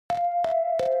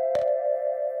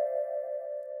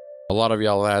A lot of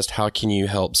y'all asked, how can you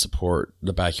help support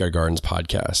the Backyard Gardens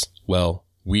podcast? Well,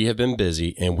 we have been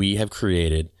busy and we have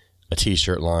created a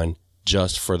t-shirt line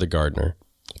just for the gardener.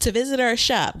 To visit our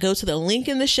shop, go to the link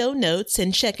in the show notes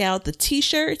and check out the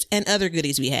t-shirts and other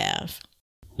goodies we have.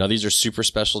 Now, these are super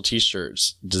special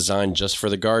t-shirts designed just for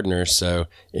the gardener, so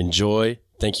enjoy.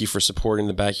 Thank you for supporting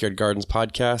the Backyard Gardens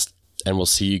podcast, and we'll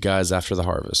see you guys after the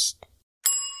harvest.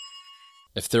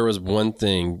 If there was one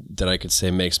thing that I could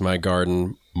say makes my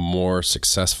garden more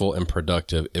successful and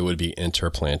productive, it would be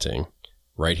interplanting.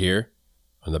 Right here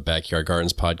on the Backyard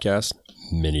Gardens podcast,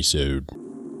 minisode.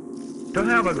 To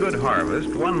have a good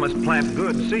harvest, one must plant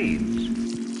good seeds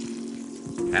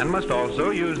and must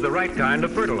also use the right kind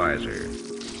of fertilizer.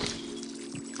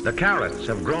 The carrots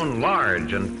have grown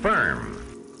large and firm.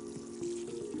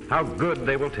 How good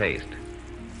they will taste.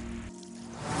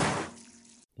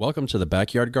 Welcome to the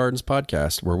Backyard Gardens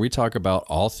podcast, where we talk about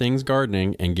all things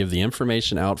gardening and give the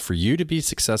information out for you to be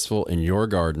successful in your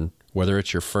garden, whether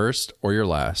it's your first or your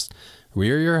last. We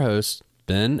are your hosts,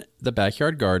 Ben, the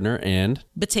Backyard Gardener, and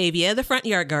Batavia, the Front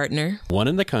Yard Gardener. one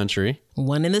in the country,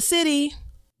 One in the city.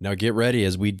 Now get ready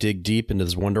as we dig deep into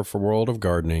this wonderful world of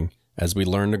gardening, as we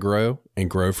learn to grow and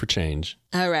grow for change.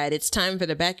 All right, it's time for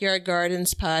the Backyard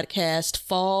Gardens podcast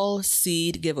Fall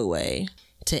Seed Giveaway.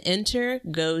 To enter,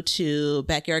 go to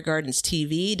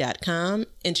backyardgardenstv.com,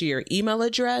 enter your email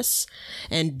address,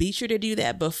 and be sure to do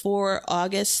that before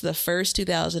August the 1st,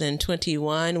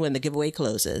 2021, when the giveaway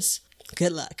closes.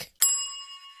 Good luck.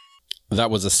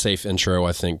 That was a safe intro,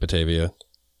 I think, Batavia.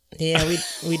 Yeah,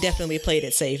 we definitely played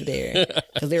it safe there.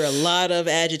 Because there are a lot of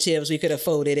adjectives we could have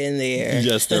folded in there.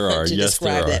 Yes, there are. to Yes,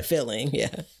 describe there are. that feeling.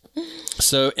 Yeah.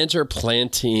 So,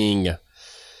 interplanting.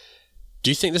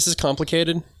 Do you think this is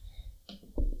complicated?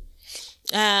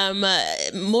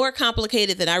 More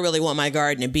complicated than I really want my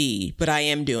garden to be, but I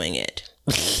am doing it.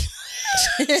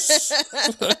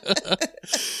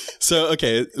 So,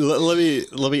 okay, let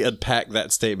me unpack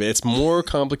that statement. It's more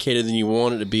complicated than you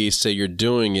want it to be, so you're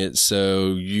doing it.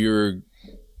 So you're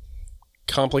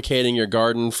complicating your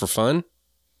garden for fun?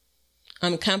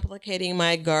 I'm complicating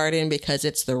my garden because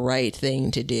it's the right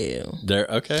thing to do.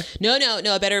 Okay. No.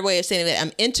 A better way of saying that,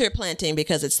 I'm interplanting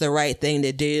because it's the right thing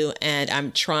to do, and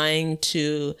I'm trying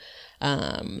to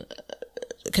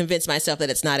convince myself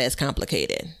that it's not as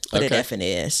complicated, but it Okay.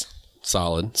 definitely is.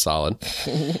 Solid. So,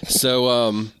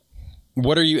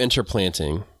 what are you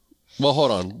interplanting? Well,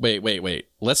 hold on. Wait.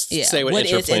 Let's say what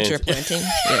is interplanting. interplanting?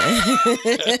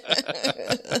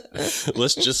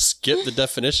 Let's just skip the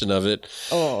definition of it.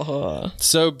 Oh.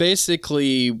 So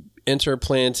basically,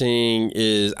 interplanting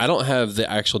is, I don't have the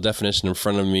actual definition in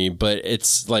front of me, but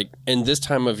it's like in this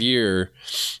time of year,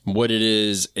 what it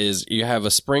is you have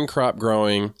a spring crop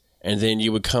growing, and then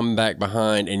you would come back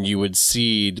behind and you would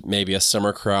seed maybe a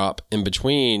summer crop in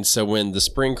between. So when the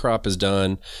spring crop is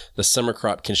done, the summer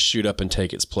crop can shoot up and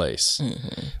take its place.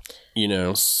 Mm-hmm. You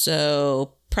know?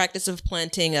 So practice of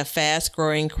planting a fast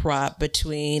growing crop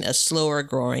between a slower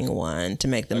growing one to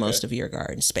make the most of your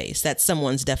garden space. That's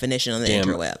someone's definition on the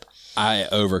interweb. I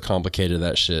overcomplicated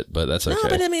that shit, but that's okay. No,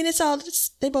 but I mean,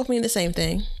 they both mean the same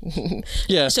thing.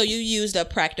 Yeah. So you used a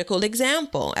practical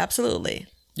example. Absolutely.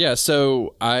 Yeah,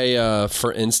 so I,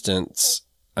 for instance,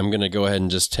 I'm going to go ahead and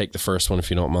just take the first one if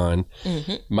you don't mind.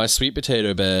 Mm-hmm. My sweet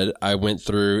potato bed, I went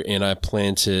through and I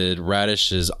planted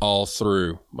radishes all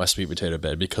through my sweet potato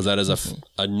bed because that is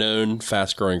a known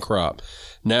fast-growing crop.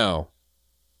 Now,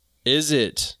 is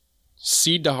it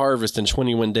seed to harvest in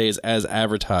 21 days as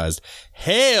advertised?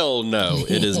 Hell no,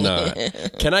 it is not.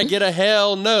 Can I get a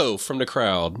hell no from the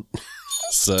crowd?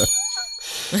 So...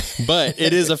 But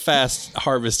it is a fast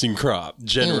harvesting crop,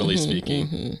 generally speaking.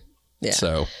 Mm-hmm.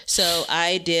 Yeah. So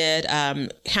I did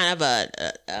kind of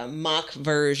a mock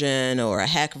version or a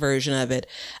hack version of it.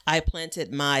 I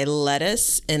planted my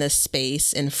lettuce in a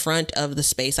space in front of the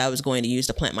space I was going to use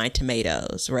to plant my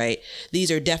tomatoes, right? These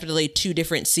are definitely two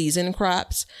different season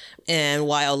crops. And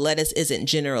while lettuce isn't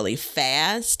generally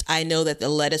fast, I know that the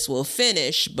lettuce will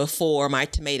finish before my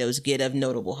tomatoes get of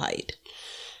notable height.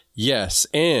 Yes,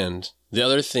 and the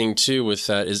other thing too with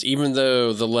that is even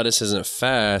though the lettuce isn't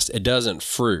fast, it doesn't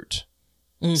fruit.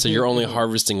 Mm-hmm. So you're only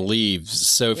harvesting leaves.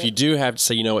 So if you do have to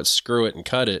say, you know what, screw it and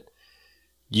cut it,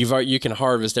 you can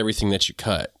harvest everything that you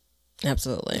cut.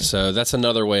 Absolutely. So that's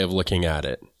another way of looking at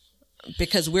it.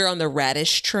 Because we're on the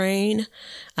radish train,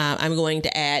 I'm going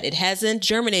to add, it hasn't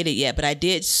germinated yet, but I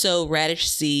did sow radish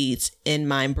seeds in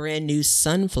my brand new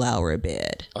sunflower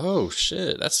bed. Oh,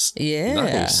 shit. That's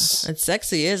nice. It's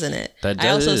sexy, isn't it? That I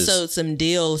also is. sowed some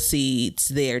dill seeds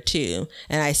there too.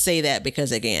 And I say that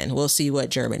because, again, we'll see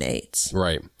what germinates.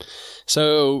 Right.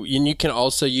 So and you can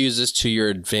also use this to your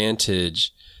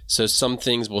advantage. So some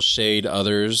things will shade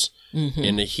others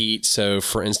in the heat. So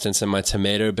for instance, in my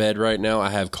tomato bed right now, I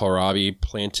have kohlrabi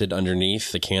planted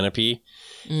underneath the canopy.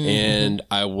 And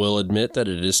I will admit that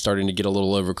it is starting to get a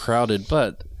little overcrowded,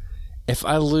 but if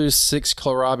I lose 6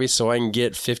 kohlrabi so I can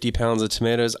get 50 pounds of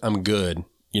tomatoes, I'm good.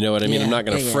 You know what I mean? Yeah, I'm not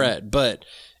going to fret, but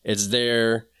it's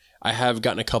there. I have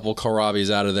gotten a couple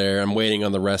kohlrabis out of there. I'm waiting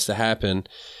on the rest to happen.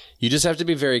 You just have to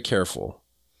be very careful.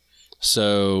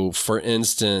 So, for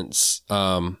instance,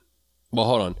 well,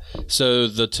 hold on. So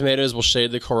the tomatoes will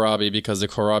shade the kohlrabi because the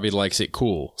kohlrabi likes it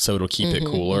cool. So it'll keep it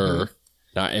cooler.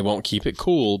 Now, it won't keep it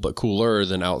cool, but cooler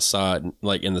than outside,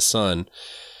 like in the sun.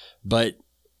 But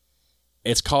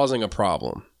it's causing a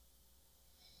problem.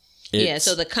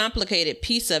 So the complicated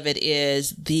piece of it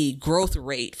is the growth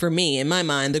rate. For me, in my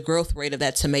mind, the growth rate of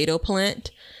that tomato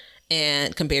plant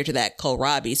and compared to that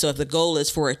kohlrabi. So if the goal is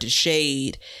for it to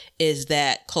shade, is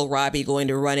that kohlrabi going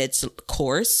to run its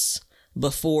course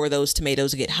before those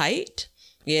tomatoes get height?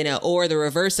 You know, or the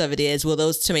reverse of it is, will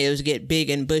those tomatoes get big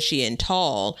and bushy and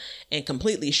tall and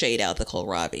completely shade out the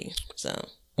kohlrabi?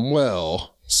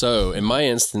 So in my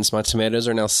instance, my tomatoes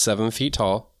are now 7 feet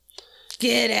tall.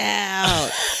 Get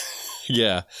out.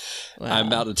 Yeah. Wow. I'm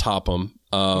about to top them.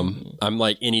 I'm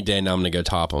like, any day now I'm going to go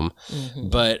top them.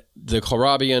 But the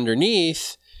kohlrabi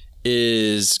underneath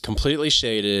is completely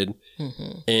shaded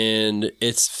and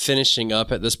it's finishing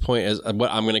up at this point as what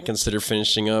I'm going to consider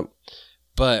finishing up.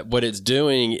 But what it's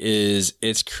doing is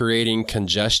it's creating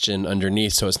congestion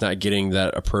underneath, so it's not getting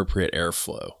that appropriate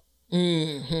airflow.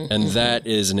 And that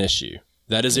is an issue.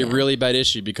 That is a really bad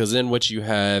issue, because then what you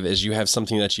have is you have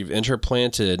something that you've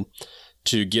interplanted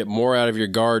to get more out of your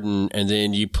garden, and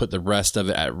then you put the rest of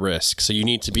it at risk. So you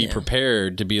need to be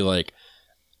prepared to be like,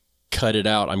 cut it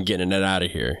out. I'm getting it out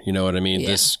of here. You know what I mean?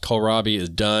 This kohlrabi is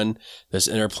done. This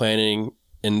interplanting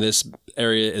in this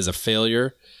area is a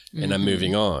failure, and I'm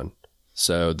moving on.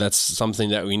 So that's something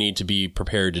that we need to be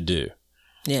prepared to do.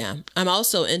 Yeah. I'm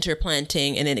also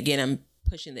interplanting, and then again, I'm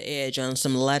pushing the edge on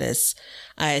some lettuce.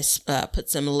 I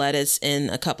put some lettuce in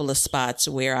a couple of spots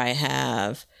where I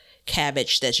have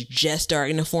cabbage that's just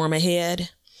starting to form a head.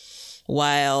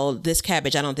 While this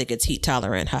cabbage, I don't think it's heat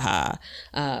tolerant. I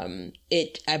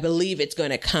believe it's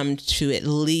going to come to at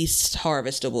least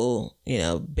harvestable,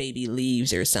 baby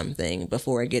leaves or something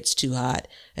before it gets too hot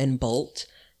and bolt.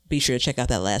 Be sure to check out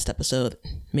that last episode,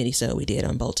 mini-so we did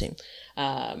on bolting.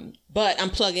 But I'm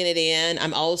plugging it in.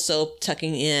 I'm also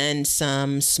tucking in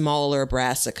some smaller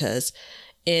brassicas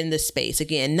in the space.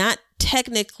 Again, not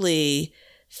technically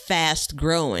fast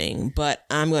growing, but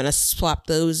I'm going to swap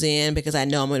those in because I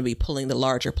know I'm going to be pulling the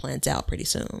larger plants out pretty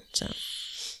soon. So,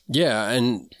 yeah.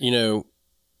 And,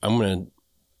 I'm going to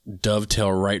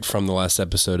dovetail right from the last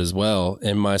episode as well.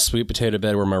 In my sweet potato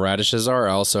bed where my radishes are,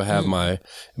 I also have my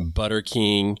Butter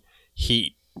King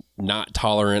heat not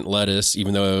tolerant lettuce,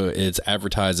 even though it's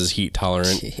advertised as heat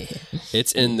tolerant.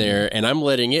 It's in there, and I'm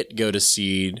letting it go to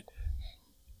seed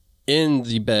in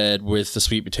the bed with the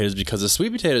sweet potatoes, because the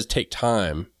sweet potatoes take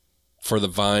time for the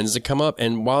vines to come up,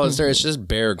 and while it's there, it's just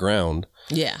bare ground.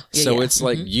 So it's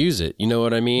like, use it, you know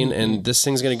what I mean? And this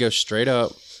thing's going to go straight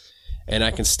up, and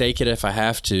I can stake it if I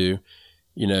have to,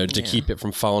 to keep it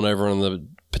from falling over on the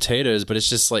potatoes. But it's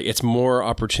just like, it's more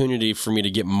opportunity for me to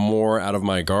get more out of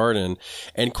my garden.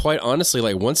 And quite honestly,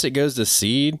 like, once it goes to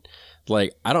seed,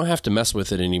 like, I don't have to mess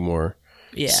with it anymore.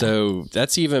 So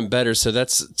that's even better. So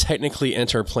that's technically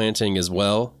interplanting as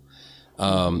well.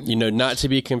 Not to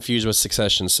be confused with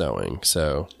succession sowing.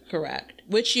 So correct.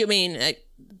 Which,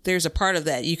 there's a part of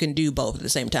that you can do both at the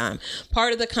same time.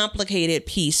 Part of the complicated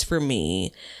piece for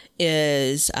me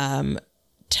is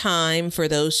time for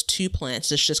those two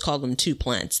plants. Let's just call them two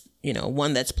plants.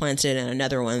 One that's planted and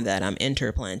another one that I'm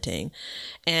interplanting.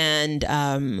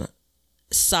 And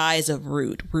size of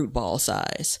root ball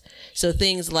size. So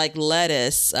things like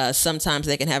lettuce, sometimes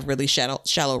they can have really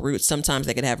shallow roots. Sometimes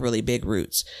they can have really big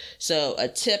roots. So a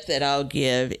tip that I'll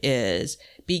give is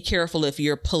be careful if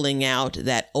you're pulling out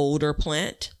that older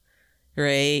plant,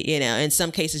 right? In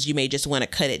some cases you may just want to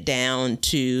cut it down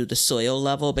to the soil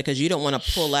level, because you don't want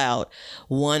to pull out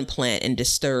one plant and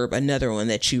disturb another one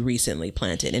that you recently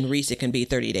planted. And recent can be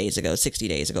 30 days ago, 60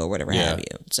 days ago, whatever have you.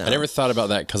 So I never thought about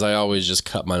that, because I always just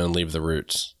cut mine and leave the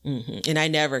roots. And I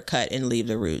never cut and leave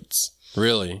the roots.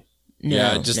 Really?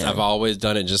 No, I've always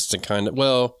done it just to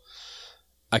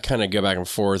I kind of go back and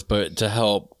forth, but to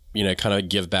help, kind of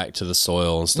give back to the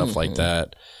soil and stuff like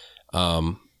that.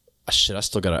 I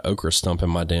still got an okra stump in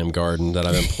my damn garden that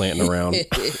I've been planting around.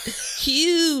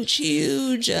 huge.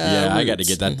 I got to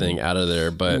get that thing out of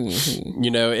there. But,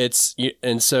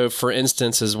 and so for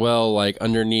instance as well, like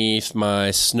underneath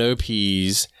my snow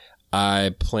peas,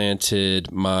 I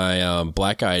planted my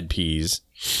black-eyed peas.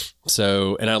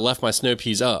 So, and I left my snow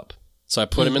peas up. So I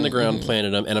put them in the ground, planted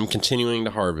them, and I'm continuing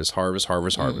to harvest.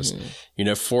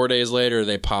 4 days later,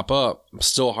 they pop up. I'm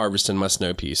still harvesting my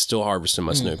snow peas,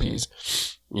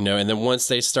 and then once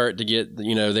they start to get,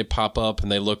 they pop up and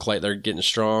they look like they're getting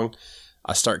strong,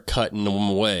 I start cutting them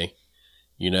away,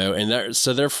 and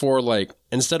so therefore, like,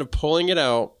 instead of pulling it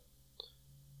out,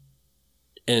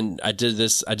 and I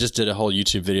just did a whole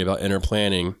YouTube video about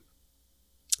interplanting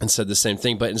and said the same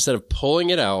thing, but instead of pulling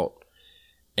it out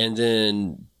and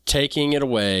then taking it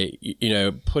away,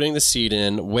 putting the seed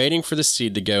in, waiting for the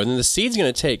seed to go. And then the seed's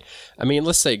going to take,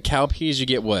 let's say cow peas, you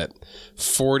get what,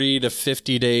 40 to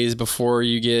 50 days before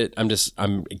you get, I'm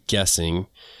guessing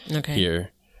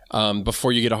here,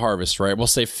 before you get a harvest, right? We'll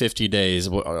say 50 days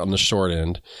on the short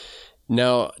end.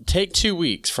 Now, take 2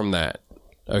 weeks from that,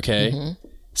 okay?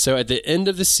 So at the end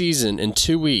of the season, in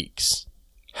 2 weeks,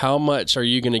 how much are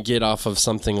you going to get off of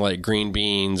something like green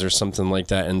beans or something like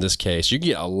that in this case? You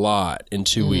get a lot in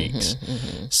 2 weeks.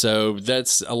 So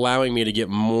that's allowing me to get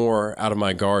more out of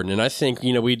my garden. And I think,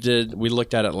 we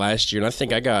looked at it last year, and I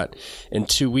think I got in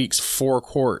 2 weeks 4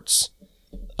 quarts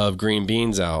of green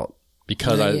beans out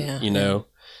because at the end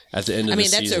of the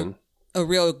season. That's a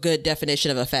real good definition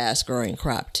of a fast growing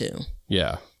crop too.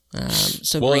 Yeah.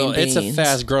 Green beans. It's a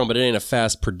fast growing, but it ain't a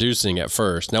fast producing at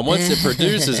first. Now, once it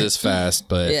produces, it's fast,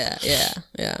 but yeah.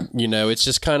 It's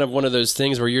just kind of one of those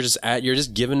things where you're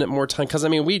just giving it more time. Because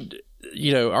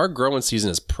our growing season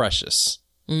is precious,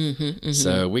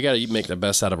 so we got to make the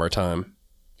best out of our time.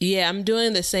 Yeah, I'm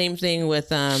doing the same thing with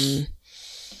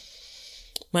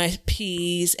my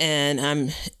peas, and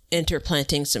I'm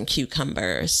interplanting some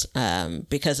cucumbers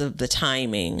because of the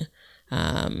timing.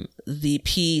 The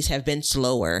peas have been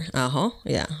slower.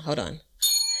 Yeah. Hold on.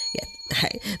 Yeah.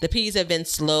 The peas have been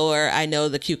slower. I know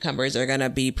the cucumbers are going to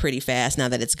be pretty fast now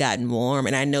that it's gotten warm.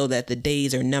 And I know that the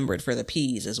days are numbered for the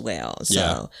peas as well.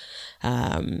 So,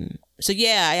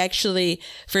 I actually,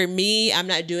 for me, I'm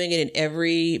not doing it in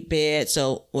every bed.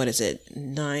 So what is it?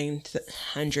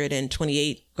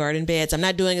 928 garden beds. I'm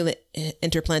not doing the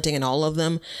interplanting in all of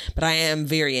them, but I am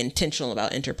very intentional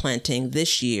about interplanting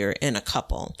this year in a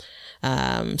couple.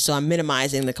 So I'm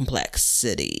minimizing the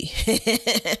complexity.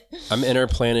 I'm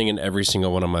interplanting in every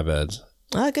single one of my beds.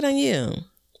 Oh, good on you.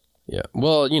 Yeah.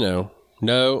 Well,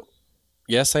 no.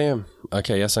 Yes, I am.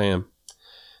 Okay, yes, I am.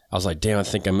 I was like, damn, I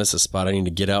think I missed a spot. I need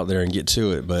to get out there and get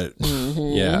to it. But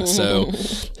yeah, so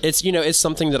it's, it's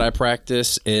something that I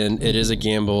practice, and it is a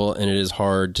gamble, and it is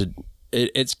hard to,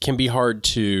 it can be hard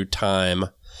to time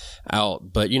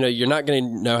out, but you're not going to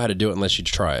know how to do it unless you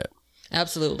try it.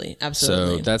 Absolutely.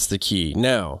 So that's the key.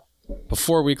 Now,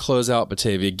 before we close out,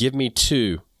 Batavia, give me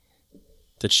 2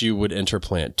 that you would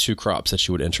interplant, 2 crops that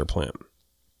you would interplant.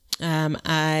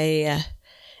 I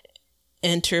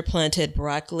interplanted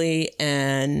broccoli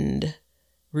and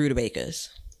rutabagas.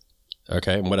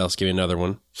 Okay. And what else? Give me another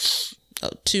one. Oh,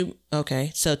 2.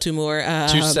 Okay. So 2 more.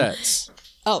 2 sets.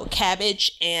 Oh,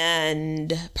 cabbage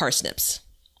and parsnips.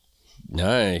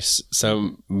 Nice.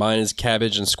 So mine is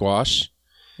cabbage and squash.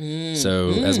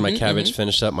 So as my cabbage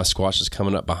finished up, my squash is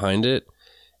coming up behind it.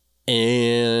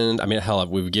 And hell,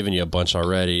 we've given you a bunch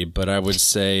already, but I would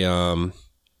say, I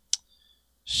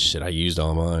used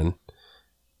all mine.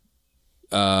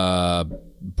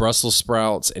 Brussels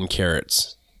sprouts and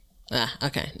carrots. Ah,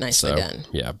 okay. Nicely done.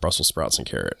 Yeah, Brussels sprouts and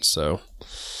carrots. So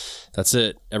that's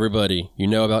it, everybody. You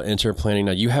know about interplanting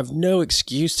now. You have no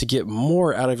excuse to get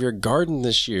more out of your garden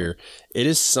this year. It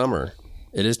is summer.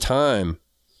 It is time.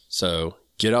 So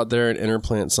get out there and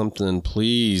interplant something,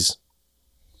 please.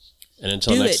 And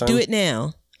until next time. Do it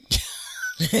now.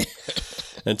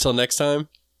 Until next time.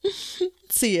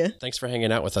 See ya. Thanks for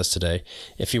hanging out with us today.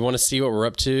 If you want to see what we're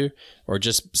up to, or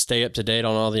just stay up to date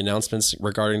on all the announcements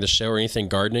regarding the show or anything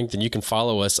gardening, then you can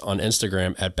follow us on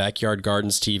Instagram at Backyard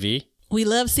Gardens TV. We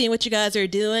love seeing what you guys are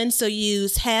doing, so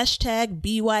use hashtag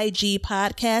BYG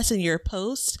Podcast in your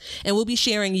posts, and we'll be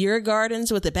sharing your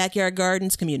gardens with the Backyard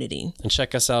Gardens community. And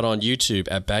check us out on YouTube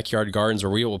at Backyard Gardens,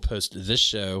 where we will post this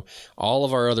show, all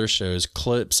of our other shows,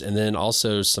 clips, and then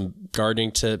also some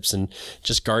gardening tips and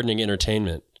just gardening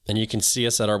entertainment. And you can see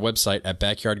us at our website at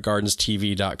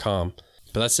backyardgardenstv.com.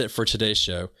 But that's it for today's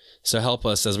show. So help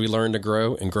us as we learn to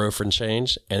grow and grow for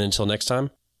change. And until next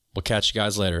time, we'll catch you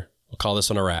guys later. We'll call this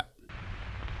one a wrap.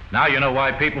 Now you know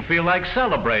why people feel like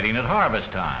celebrating at harvest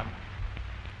time.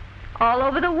 All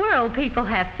over the world, people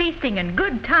have feasting and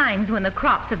good times when the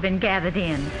crops have been gathered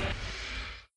in.